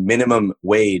working minimum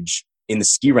wage in the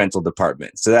ski rental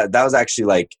department. So that was actually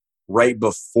like right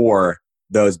before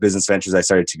those business ventures I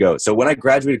started to go. So when I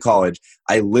graduated college,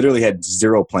 I literally had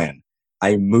zero plan.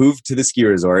 I moved to the ski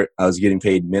resort. I was getting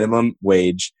paid minimum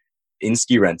wage in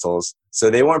ski rentals. So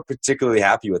they weren't particularly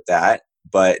happy with that,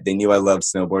 but they knew I loved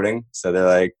snowboarding. So they're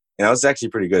like, I was actually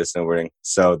pretty good at snowboarding.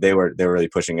 So they were really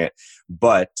pushing it.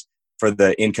 But for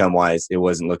the income wise, it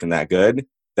wasn't looking that good.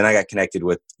 Then I got connected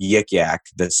with Yik Yak,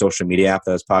 the social media app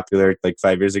that was popular like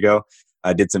 5 years ago.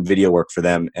 I did some video work for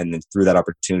them. And then through that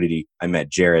opportunity, I met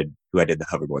Jared, who I did the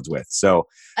hoverboards with. So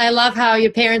I love how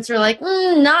your parents were like,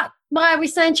 not why we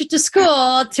sent you to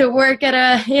school to work at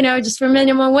a, just for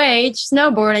minimum wage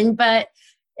snowboarding, but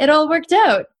it all worked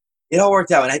out. It all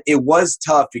worked out. And it was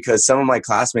tough because some of my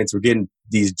classmates were getting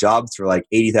these jobs for like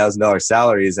 $80,000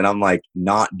 salaries. And I'm like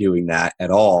not doing that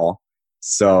at all.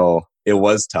 So it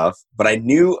was tough, but I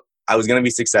knew I was going to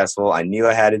be successful. I knew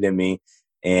I had it in me,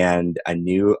 and I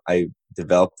knew I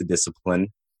developed the discipline.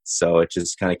 So it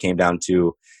just kind of came down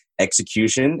to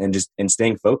execution and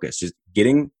staying focused, just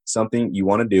getting something you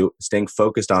want to do, staying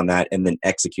focused on that, and then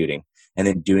executing, and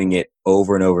then doing it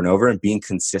over and over and over and being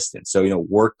consistent. So,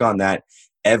 work on that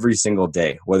every single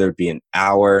day, whether it be an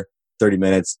hour, 30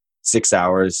 minutes, 6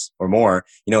 hours or more,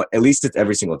 at least it's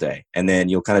every single day. And then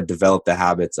you'll kind of develop the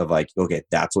habits of like, okay,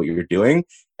 that's what you're doing.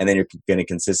 And then you're going to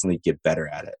consistently get better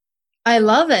at it. I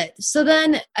love it. So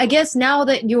then I guess now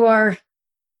that you're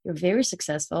very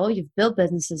successful, you've built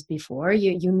businesses before,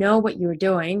 you know what you're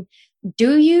doing.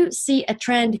 Do you see a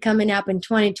trend coming up in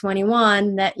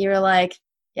 2021 that you're like,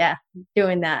 yeah,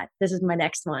 doing that. This is my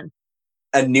next one?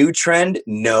 A new trend?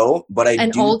 No, but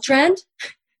An old trend?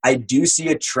 I do see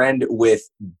a trend with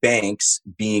banks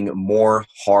being more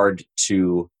hard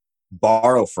to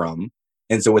borrow from.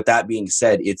 And so with that being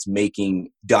said, it's making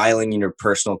dialing in your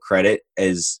personal credit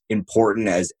as important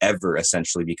as ever,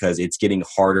 essentially, because it's getting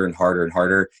harder and harder and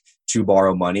harder to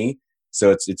borrow money.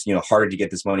 So it's harder to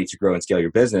get this money to grow and scale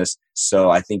your business. So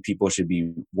I think people should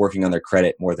be working on their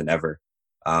credit more than ever.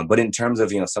 But in terms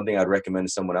of something I'd recommend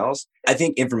to someone else, I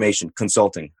think information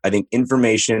consulting. I think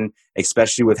information,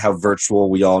 especially with how virtual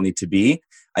we all need to be.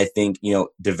 I think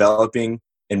developing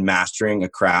and mastering a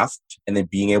craft, and then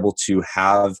being able to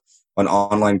have an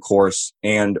online course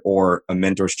and or a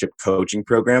mentorship coaching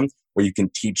program where you can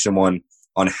teach someone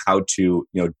on how to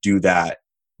do that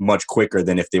much quicker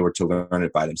than if they were to learn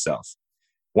it by themselves.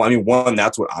 Well, I mean, one,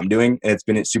 that's what I'm doing, and it's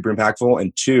been super impactful.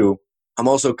 And two, I'm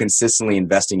also consistently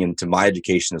investing into my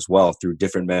education as well through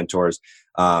different mentors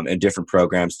and different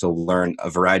programs to learn a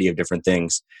variety of different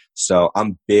things. So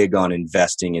I'm big on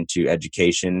investing into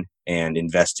education and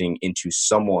investing into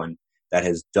someone that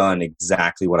has done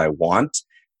exactly what I want,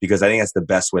 because I think that's the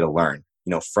best way to learn,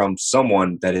 from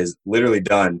someone that has literally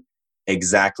done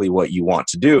exactly what you want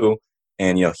to do.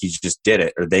 And, he just did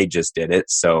it, or they just did it.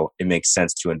 So it makes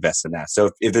sense to invest in that. So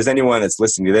if there's anyone that's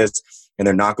listening to this and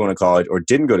they're not going to college or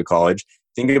didn't go to college,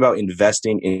 think about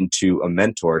investing into a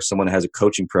mentor, someone that has a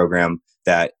coaching program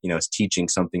that, is teaching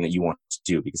something that you want to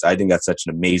do, because I think that's such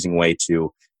an amazing way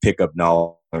to pick up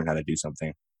knowledge, learn how to do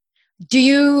something. Do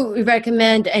you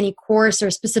recommend any course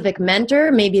or specific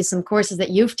mentor? Maybe some courses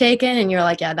that you've taken and you're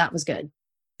like, yeah, that was good.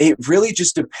 It really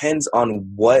just depends on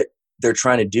what they're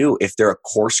trying to do. If they're a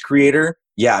course creator,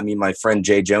 yeah, I mean, my friend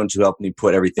Jay Jones, who helped me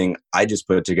put everything I just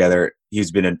put together,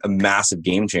 he's been a massive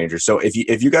game changer. So if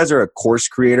you guys are a course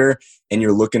creator and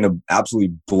you're looking to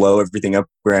absolutely blow everything up,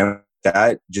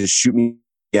 that just shoot me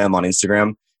a DM on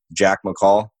Instagram, Jack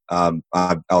McColl.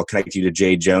 I'll connect you to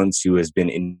Jay Jones, who has been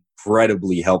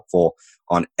incredibly helpful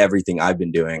on everything I've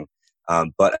been doing.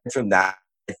 But from that,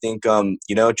 I think,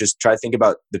 just try to think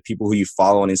about the people who you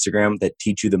follow on Instagram that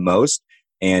teach you the most,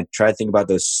 and try to think about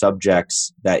those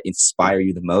subjects that inspire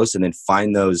you the most, and then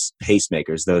find those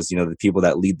pacemakers, those, the people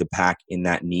that lead the pack in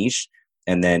that niche,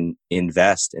 and then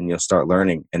invest, and you'll start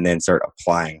learning and then start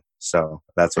applying. So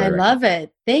that's what I love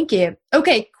it. Thank you.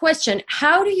 Okay. Question.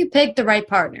 How do you pick the right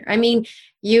partner? I mean,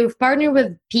 you've partnered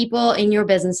with people in your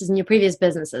businesses, in your previous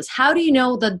businesses. How do you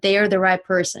know that they're the right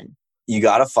person? You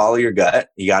got to follow your gut.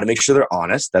 You got to make sure they're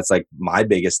honest. That's like my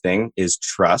biggest thing, is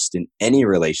trust in any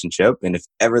relationship. And if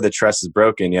ever the trust is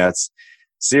broken, it's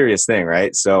a serious thing,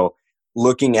 right? So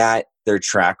looking at their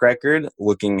track record,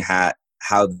 looking at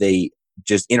how they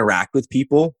just interact with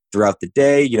people throughout the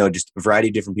day, just a variety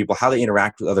of different people, how they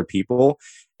interact with other people,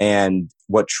 and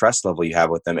what trust level you have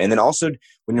with them. And then also,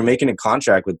 when you're making a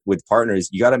contract with partners,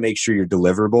 you got to make sure your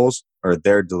deliverables, or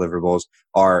their deliverables,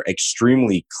 are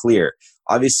extremely clear.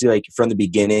 Obviously, like from the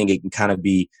beginning, it can kind of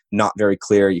be not very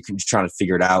clear. You can just try to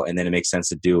figure it out, and then it makes sense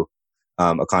to do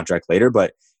a contract later.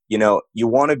 But, you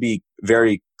want to be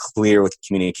very clear with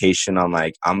communication on,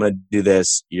 like, I'm going to do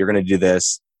this, you're going to do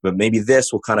this, but maybe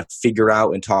this we'll kind of figure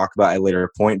out and talk about at a later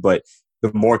point. But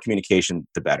the more communication,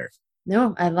 the better.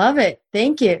 No, I love it.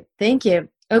 Thank you. Thank you.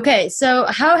 Okay. So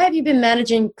how have you been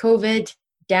managing COVID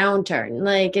downturn?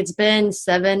 Like, it's been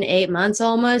 7-8 months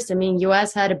almost. I mean,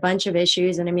 US had a bunch of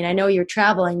issues, and I mean, I know you're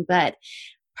traveling, but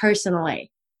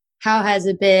personally, how has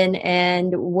it been,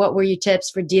 and what were your tips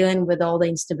for dealing with all the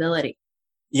instability?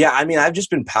 Yeah, I mean, I've just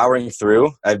been powering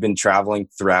through. I've been traveling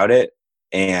throughout it,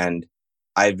 and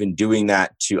I've been doing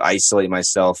that to isolate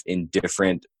myself in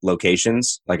different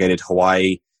locations. Like I did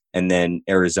Hawaii, and then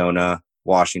Arizona,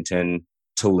 Washington,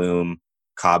 Tulum,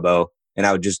 Cabo. And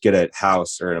I would just get a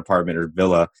house or an apartment or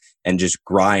villa and just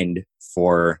grind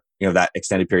for, that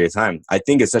extended period of time. I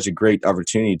think it's such a great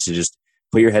opportunity to just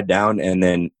put your head down and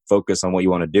then focus on what you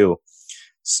want to do.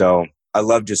 So I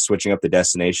love just switching up the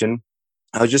destination.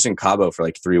 I was just in Cabo for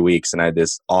like 3 weeks, and I had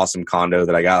this awesome condo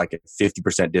that I got like a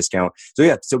 50% discount. So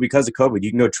yeah, so because of COVID,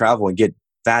 you can go travel and get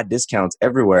fat discounts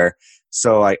everywhere.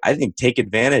 So I think take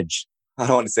advantage. I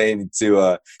don't want to say anything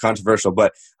too controversial,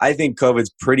 but I think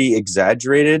COVID's pretty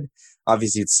exaggerated.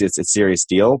 Obviously, it's a serious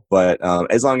deal, but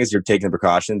as long as you're taking the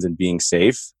precautions and being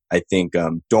safe, I think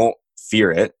don't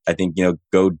fear it. I think,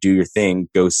 go do your thing,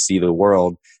 go see the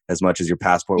world as much as your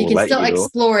passport will let you. You can still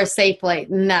explore safely,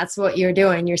 and that's what you're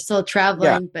doing. You're still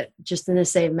traveling, but just in a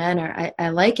safe manner. I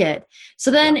like it. So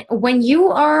then when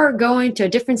you are going to a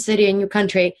different city in your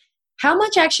country, how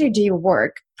much actually do you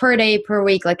work per day, per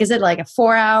week? Like, is it like a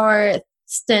 4-hour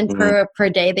stint per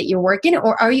day that you're working,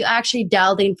 or are you actually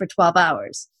dialed in for 12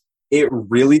 hours? It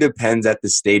really depends at the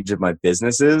stage of my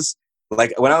businesses.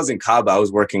 Like when I was in Cabo, I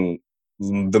was working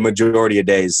the majority of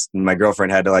days, my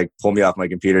girlfriend had to like pull me off my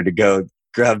computer to go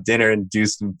grab dinner and do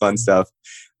some fun stuff.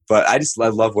 But I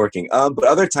love working. But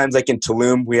other times, like in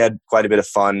Tulum, we had quite a bit of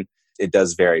fun. It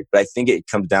does vary, but I think it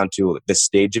comes down to the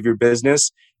stage of your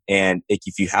business. And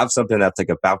if you have something that's like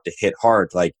about to hit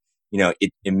hard, like,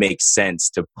 it makes sense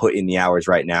to put in the hours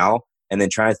right now, and then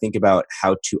try to think about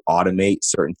how to automate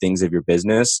certain things of your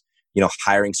business,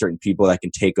 hiring certain people that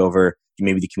can take over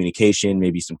maybe the communication,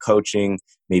 maybe some coaching,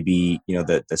 maybe,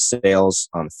 the sales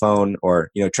on the phone, or,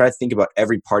 try to think about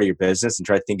every part of your business and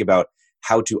try to think about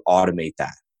how to automate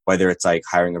that, whether it's like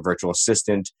hiring a virtual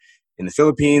assistant in the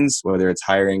Philippines, whether it's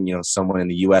hiring, someone in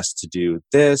the US to do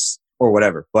this or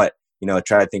whatever. But,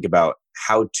 try to think about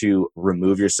how to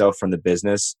remove yourself from the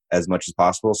business as much as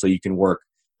possible so you can work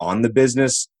on the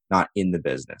business, not in the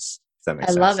business. If that makes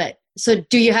sense. I love it. So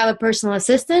do you have a personal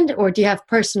assistant or do you have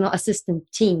personal assistant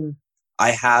team?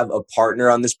 I have a partner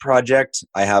on this project.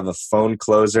 I have a phone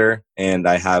closer and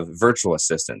I have virtual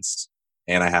assistants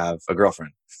and I have a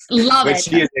girlfriend. Love but it.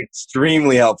 She is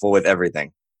extremely helpful with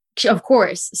everything. Of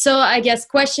course. So I guess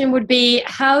question would be,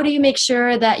 how do you make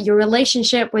sure that your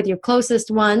relationship with your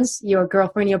closest ones, your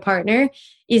girlfriend, your partner,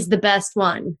 is the best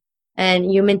one?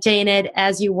 And you maintain it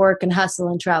as you work and hustle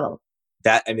and travel?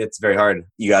 It's very hard.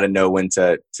 You got to know when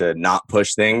to not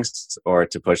push things or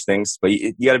to push things. But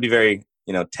you got to be very,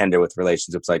 tender with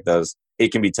relationships like those.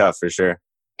 It can be tough for sure.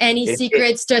 Any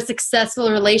secrets to a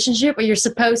successful relationship? What you're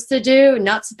supposed to do,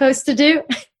 not supposed to do?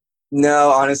 No,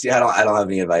 honestly, I don't have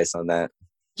any advice on that.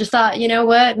 Just thought, you know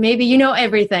what? Maybe you know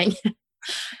everything.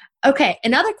 Okay.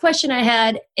 Another question I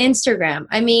had, Instagram.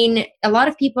 I mean, a lot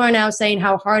of people are now saying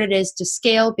how hard it is to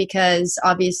scale because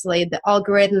obviously the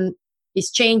algorithm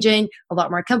is changing. A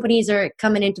lot more companies are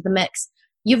coming into the mix.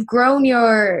 You've grown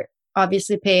your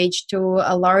obviously page to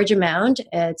a large amount.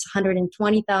 It's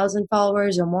 120,000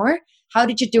 followers or more. How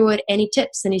did you do it? Any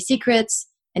tips, any secrets,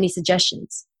 any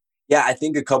suggestions? Yeah, I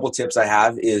think a couple tips I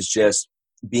have is just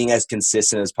being as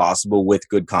consistent as possible with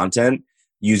good content,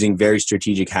 using very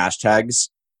strategic hashtags,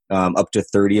 up to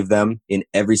 30 of them in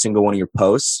every single one of your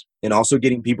posts, and also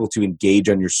getting people to engage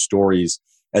on your stories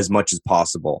as much as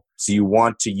possible. So you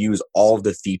want to use all of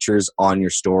the features on your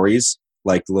stories,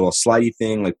 like the little slidey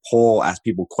thing, like poll, ask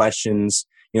people questions,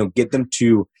 get them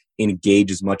to engage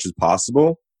as much as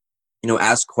possible.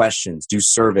 Ask questions, do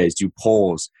surveys, do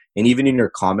polls, and even in your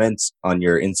comments on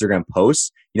your Instagram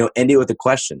posts, end it with a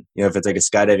question. If it's like a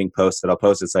skydiving post that I'll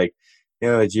post, it's like,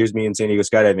 here's me in San Diego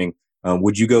skydiving.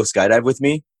 Would you go skydive with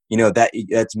me?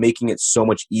 That's making it so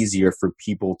much easier for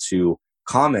people to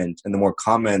comment. And the more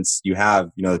comments you have,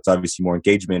 it's obviously more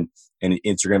engagement, and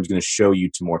Instagram is going to show you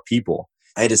to more people.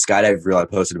 I had a skydive reel I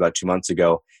posted about 2 months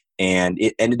ago, and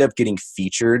it ended up getting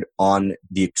featured on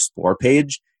the Explore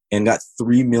page and got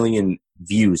 3 million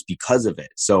views because of it.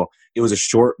 So it was a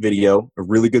short video, a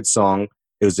really good song.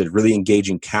 It was a really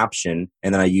engaging caption.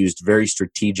 And then I used very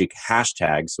strategic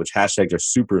hashtags, which hashtags are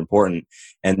super important.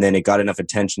 And then it got enough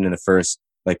attention in the first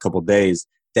couple of days.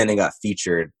 Then it got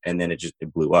featured and then it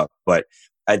blew up. But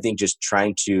I think just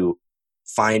trying to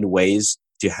find ways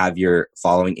to have your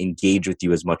following engage with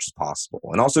you as much as possible.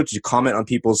 And also to comment on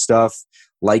people's stuff,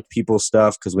 like people's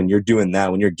stuff, because when you're doing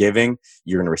that, when you're giving,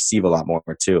 you're going to receive a lot more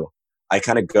too. I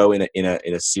kind of go in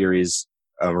a series,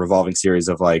 a revolving series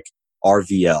of like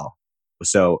RVL.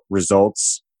 So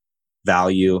results,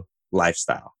 value,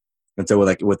 lifestyle. And so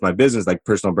with my business, like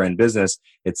personal brand business,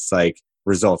 it's like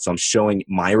results. So I'm showing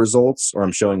my results or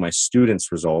I'm showing my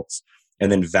students results.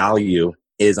 And then value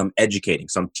is I'm educating.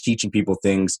 So I'm teaching people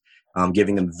things,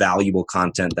 giving them valuable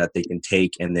content that they can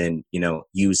take and then,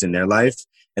 use in their life.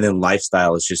 And then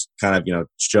lifestyle is just kind of,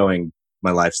 showing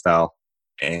my lifestyle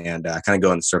and kind of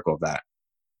go in the circle of that.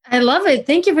 I love it.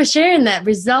 Thank you for sharing that.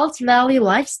 Results, value,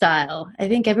 lifestyle. I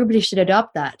think everybody should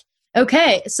adopt that.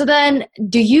 Okay. So then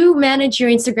do you manage your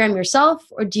Instagram yourself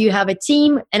or do you have a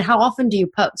team, and how often do you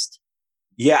post?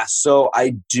 Yeah. So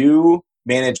I do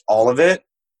manage all of it.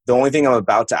 The only thing I'm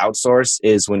about to outsource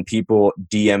is when people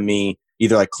DM me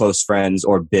either like close friends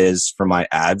or biz for my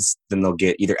ads, then they'll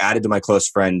get either added to my close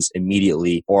friends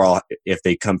immediately, or if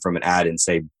they come from an ad and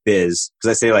say biz,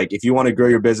 because I say like, if you want to grow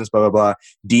your business, blah, blah, blah,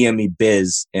 DM me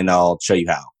biz and I'll show you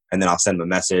how. And then I'll send them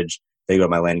a message. They go to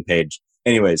my landing page.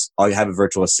 Anyways, I'll have a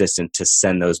virtual assistant to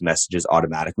send those messages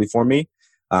automatically for me.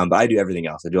 But I do everything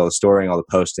else. I do all the storing, all the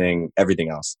posting, everything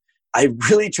else. I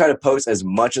really try to post as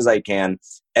much as I can.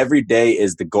 Every day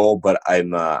is the goal, but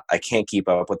I can't keep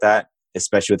up with that,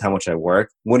 especially with how much I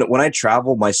work. When I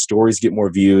travel, my stories get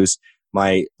more views,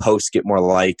 my posts get more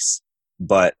likes,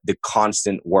 but the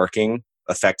constant working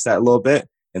affects that a little bit.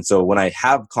 And so when I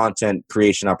have content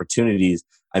creation opportunities,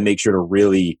 I make sure to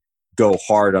really go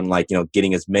hard on like,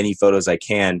 getting as many photos I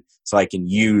can so I can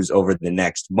use over the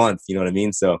next month. You know what I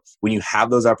mean? So when you have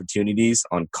those opportunities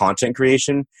on content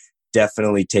creation,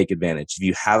 definitely take advantage. If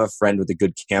you have a friend with a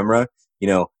good camera,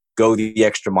 go the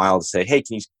extra mile to say, hey,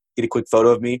 can you get a quick photo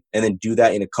of me? And then do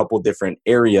that in a couple different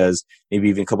areas, maybe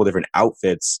even a couple different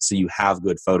outfits, so you have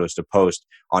good photos to post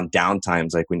on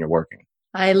downtimes like when you're working.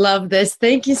 I love this.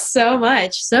 Thank you so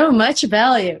much. So much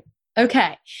value.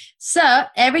 Okay. So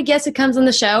every guest who comes on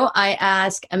the show, I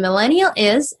ask a millennial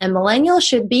is, a millennial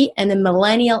should be, and a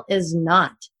millennial is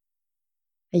not.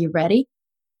 Are you ready?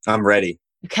 I'm ready.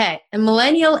 Okay. A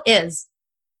millennial is?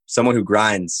 Someone who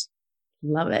grinds.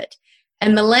 Love it. A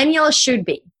millennial should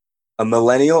be? A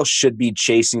millennial should be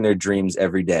chasing their dreams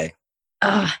every day.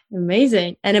 Ah,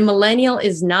 amazing. And a millennial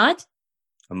is not?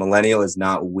 A millennial is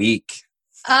not weak.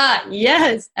 Ah,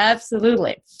 yes,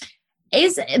 absolutely.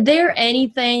 Is there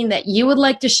anything that you would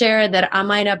like to share that I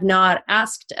might have not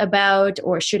asked about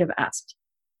or should have asked?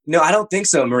 No, I don't think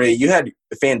so, Maria. You had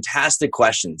fantastic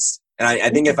questions. And I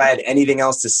think if I had anything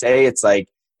else to say, it's like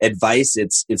advice.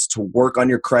 It's to work on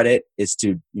your credit. It's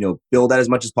to, build that as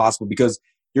much as possible, because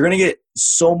you're going to get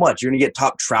so much. You're going to get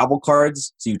top travel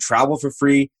cards. So you travel for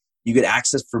free. You get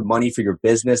access for money for your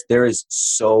business. There is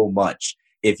so much.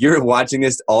 If you're watching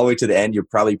this all the way to the end, you're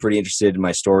probably pretty interested in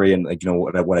my story and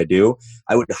what I do.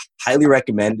 I would highly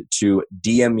recommend to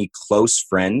DM me close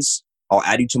friends. I'll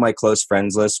add you to my close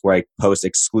friends list where I post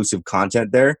exclusive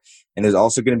content there. And there's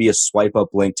also going to be a swipe up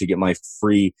link to get my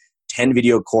free 10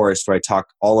 video course where I talk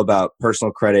all about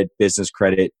personal credit, business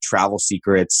credit, travel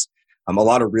secrets, a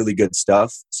lot of really good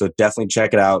stuff. So definitely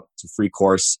check it out. It's a free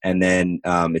course. And then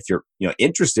if you're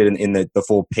interested in the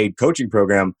full paid coaching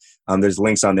program, there's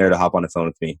links on there to hop on the phone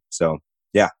with me. So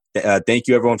yeah, thank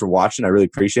you everyone for watching. I really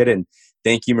appreciate it. And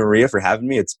thank you, Maria, for having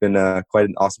me. It's been quite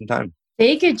an awesome time.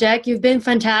 Thank you, Jack. You've been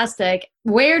fantastic.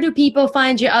 Where do people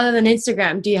find you other than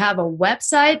Instagram? Do you have a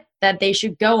website that they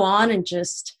should go on and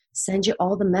just send you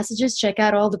all the messages, check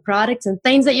out all the products and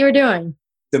things that you're doing?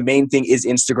 The main thing is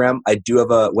Instagram. I do have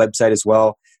a website as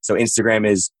well. So Instagram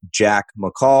is Jack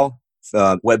McColl.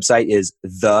 Website is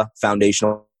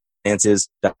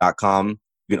thefoundationalfinances.com.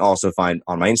 You can also find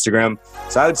on my Instagram.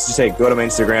 So I would just say go to my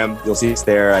Instagram. You'll see it's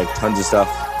there. I have tons of stuff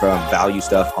from value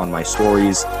stuff on my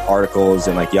stories, articles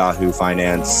in like Yahoo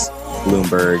Finance,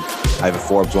 Bloomberg. I have a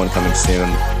Forbes one coming soon.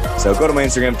 So go to my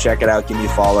Instagram, check it out, give me a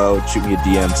follow, shoot me a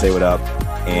DM, say what up,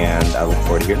 and I look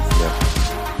forward to hearing from you.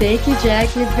 Thank you,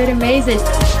 Jack. You've been amazing.